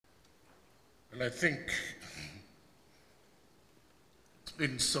Well, I think it's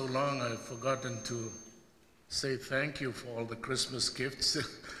been so long I've forgotten to say thank you for all the Christmas gifts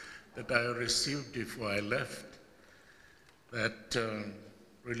that I received before I left. That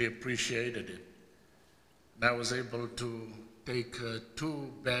really appreciated it. And I was able to take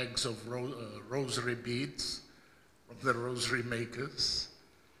 2 bags of rosary beads from the rosary makers,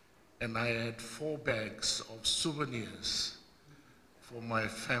 and I had 4 bags of souvenirs for my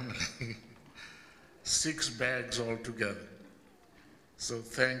family, 6 bags altogether. So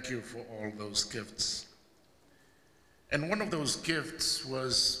thank you for all those gifts. And one of those gifts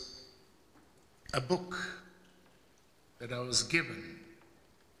was a book that I was given,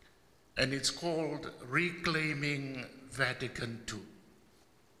 and it's called Reclaiming Vatican II.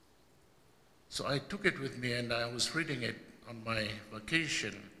 So I took it with me and I was reading it on my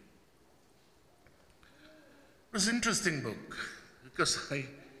vacation. It was an interesting book because I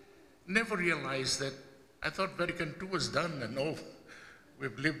never realized that I thought Vatican II was done and oh,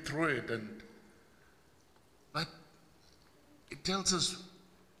 we've lived through it. But it tells us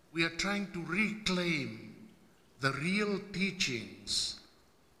we are trying to reclaim the real teachings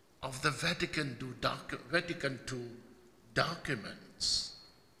of the Vatican II documents,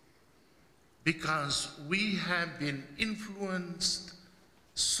 because we have been influenced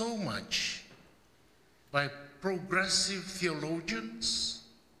so much by progressive theologians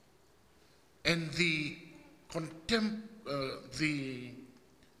and the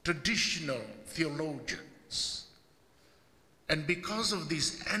traditional theologians. And because of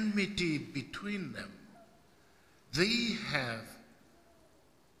this enmity between them, they have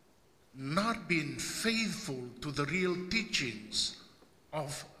not been faithful to the real teachings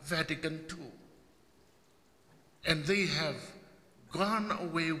of Vatican II. And they have gone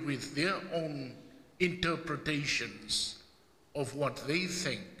away with their own interpretations of what they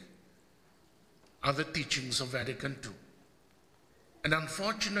think are the teachings of Vatican II. And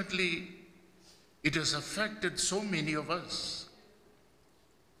unfortunately, it has affected so many of us.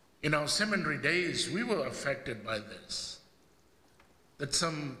 In our seminary days, we were affected by this, that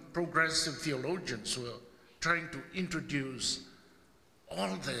some progressive theologians were trying to introduce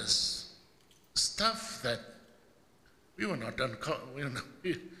all this stuff that we were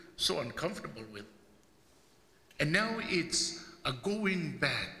so uncomfortable with. And now it's a going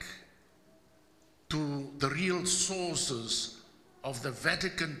back to the real sources of the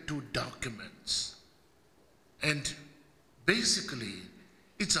Vatican II documents. And basically,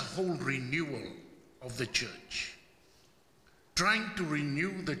 it's a whole renewal of the church, trying to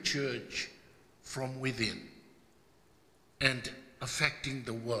renew the church from within and affecting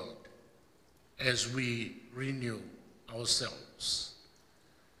the world as we renew ourselves.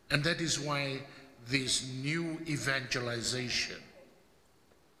 And that is why this new evangelization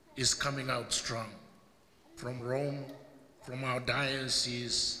is coming out strong from Rome, from our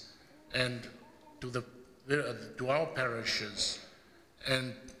diocese, and to our parishes,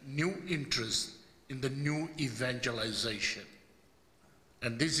 and new interest in the new evangelization.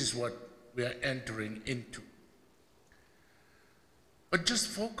 And this is what we are entering into. But just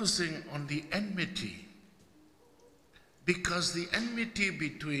focusing on the enmity, because the enmity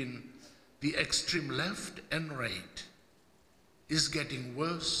between the extreme left and right is getting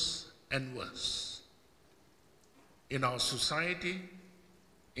worse and worse in our society,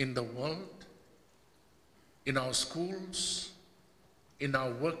 in the world, in our schools, in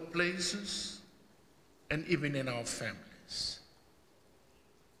our workplaces, and even in our families.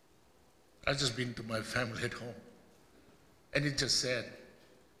 I've just been to my family at home, and it's just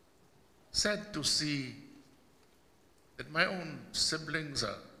sad to see that my own siblings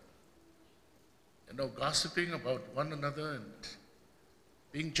are, gossiping about one another and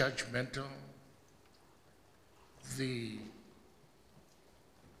being judgmental.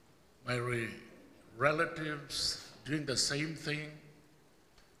 My relatives doing the same thing,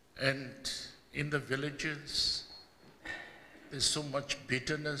 and in the villages, there's so much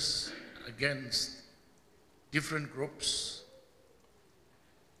bitterness against different groups.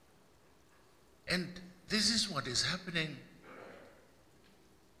 And this is what is happening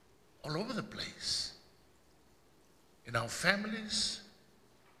all over the place. In our families,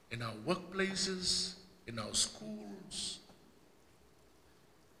 in our workplaces, in our schools,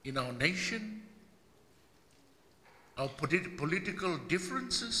 in our nation, our political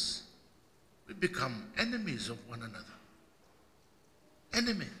differences, we become enemies of one another.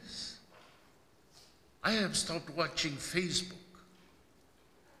 Enemies. I have stopped watching Facebook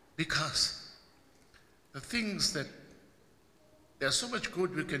because the things that there's so much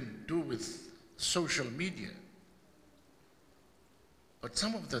good we can do with social media. But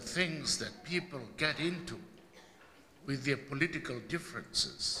some of the things that people get into with their political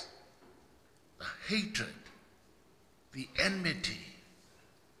differences, the hatred, the enmity,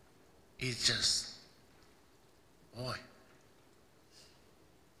 is just, boy,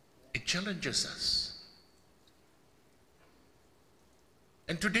 it challenges us.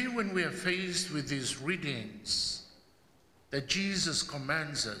 And today when we are faced with these readings that Jesus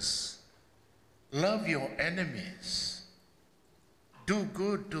commands us, love your enemies, do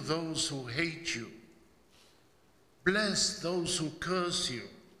good to those who hate you, bless those who curse you,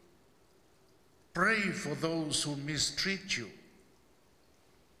 pray for those who mistreat you.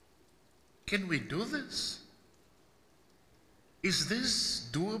 Can we do this? Is this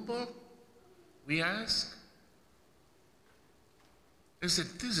doable? We ask. Is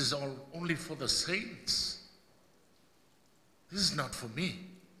it, this is all only for the saints? This is not for me.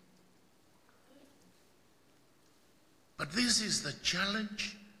 But this is the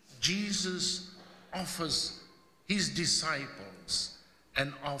challenge Jesus offers his disciples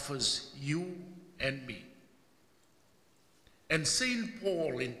and offers you and me. And St.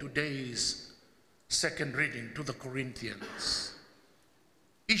 Paul in today's second reading to the Corinthians,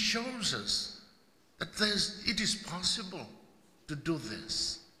 he shows us that it is possible to do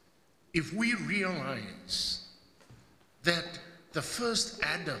this if we realize that the first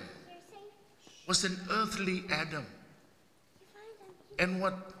Adam was an earthly Adam. And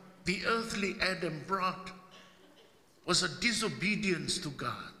what the earthly Adam brought was a disobedience to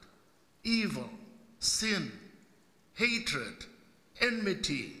God, evil, sin, hatred,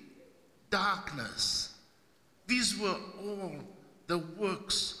 enmity, darkness. These were all the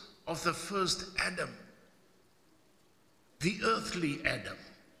works of the first Adam, the earthly Adam.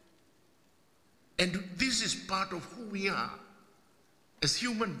 And this is part of who we are as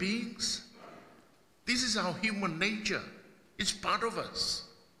human beings. This is our human nature. It's part of us.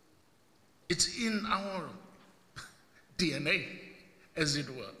 It's in our DNA, as it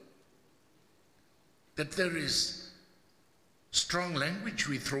were. That there is strong language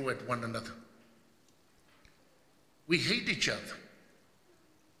we throw at one another. We hate each other.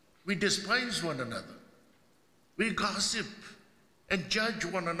 We despise one another. We gossip and judge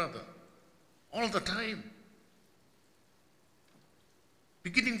one another all the time,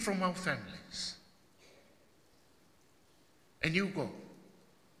 beginning from our families. And you go,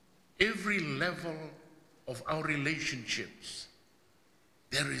 every level of our relationships,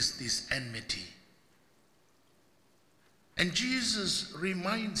 there is this enmity. And Jesus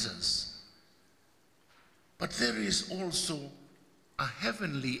reminds us, but there is also a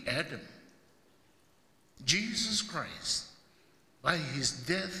heavenly Adam. Jesus Christ, by his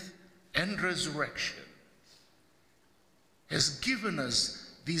death and resurrection, has given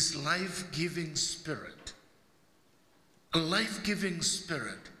us this life-giving spirit, a life-giving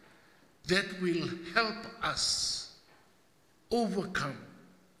spirit that will help us overcome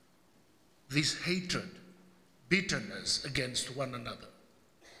this hatred, bitterness against one another.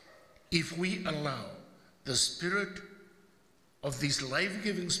 If we allow the spirit of this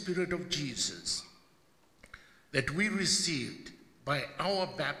life-giving spirit of Jesus that we received by our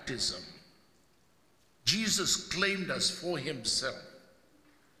baptism, Jesus claimed us for himself,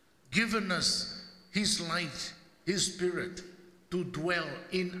 given us his light, his spirit to dwell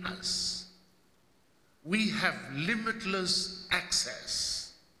in us. We have limitless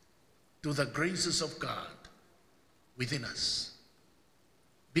access to the graces of God within us,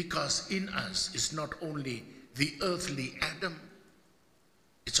 because in us is not only the earthly Adam,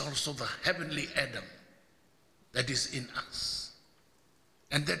 it's also the heavenly Adam that is in us.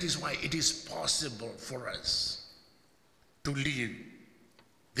 And that is why it is possible for us to live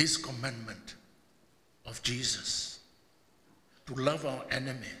this commandment of Jesus, to love our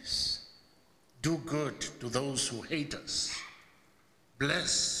enemies, do good to those who hate us,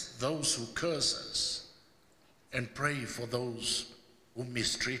 bless those who curse us, and pray for those who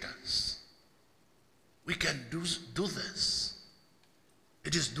mistreat us. We can do this.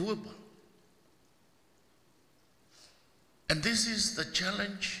 It is doable. And this is the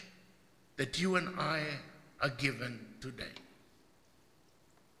challenge that you and I are given today.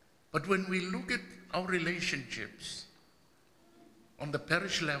 But when we look at our relationships on the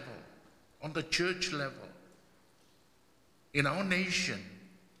parish level, on the church level, in our nation,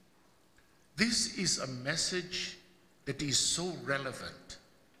 this is a message that is so relevant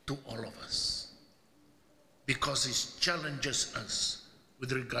to all of us because it challenges us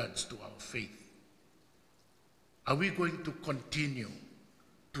with regards to our faith. Are we going to continue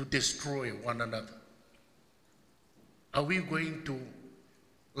to destroy one another? Are we going to,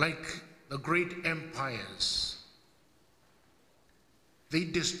 like the great empires, They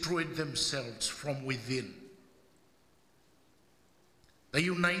destroyed themselves from within. The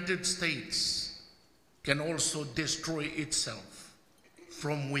United States can also destroy itself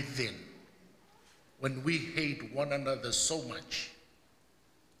from within when we hate one another so much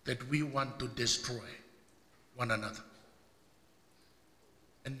that we want to destroy one another.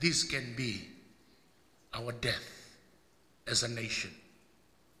 And this can be our death as a nation,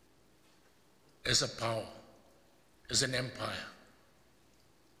 as a power, as an empire.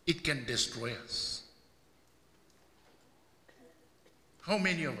 It can destroy us. How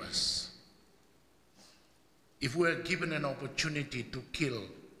many of us, if we are given an opportunity to kill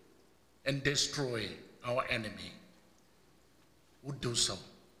and destroy our enemy, would do so?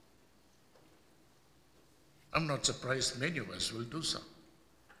 I'm not surprised many of us will do so.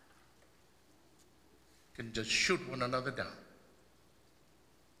 Can just shoot one another down,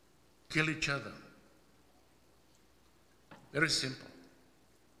 kill each other. Very simple.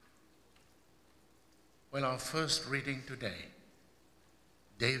 Well, our first reading today,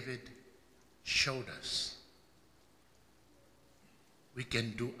 David showed us we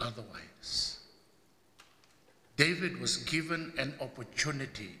can do otherwise. David was given an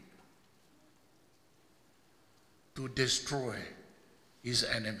opportunity to destroy his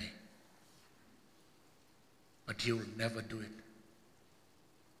enemy, but he will never do it.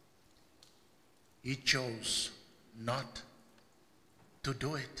 He chose not to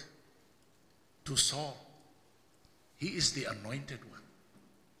do it to Saul. He is the anointed one.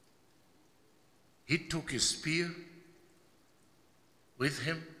 He took his spear with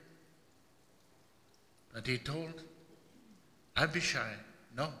him, but he told Abishai,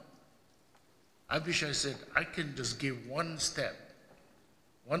 no. Abishai said, I can just give one step,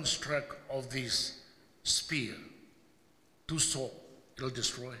 one stroke of this spear to Saul. It'll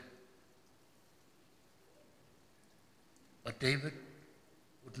destroy. But David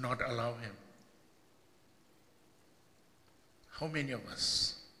would not allow him. How many of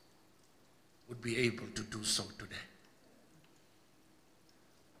us would be able to do so today?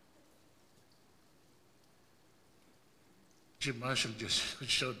 Jim Marshall just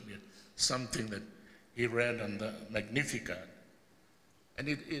showed me something that he read on the Magnificat. And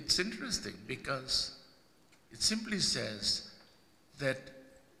it's interesting because it simply says that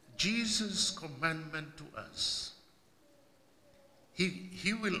Jesus' commandment to us,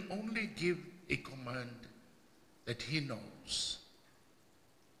 he will only give a command that he knows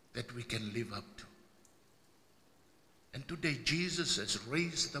that we can live up to. And today Jesus has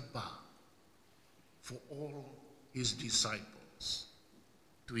raised the bar for all his disciples,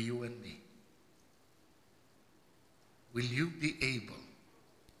 to you and me. Will you be able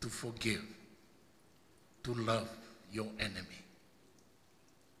to forgive, to love your enemy?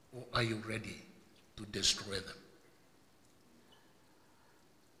 Or are you ready to destroy them?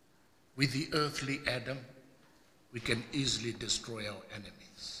 With the earthly Adam, we can easily destroy our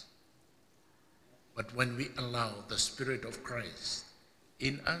enemies. But when we allow the Spirit of Christ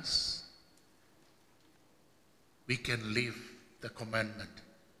in us, we can live the commandment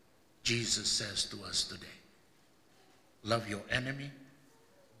Jesus says to us today. Love your enemy,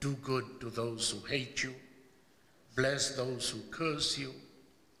 do good to those who hate you, bless those who curse you,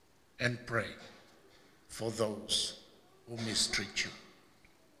 and pray for those who mistreat you.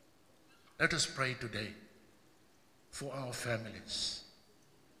 Let us pray today for our families,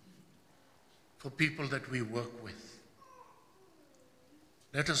 for people that we work with.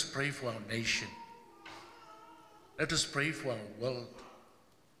 Let us pray for our nation. Let us pray for our world.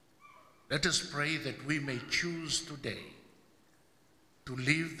 Let us pray that we may choose today to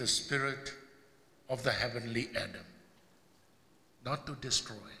live the spirit of the heavenly Adam, not to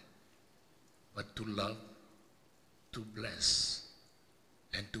destroy, but to love, to bless,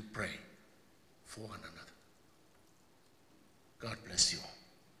 and to pray for one another. God bless you all.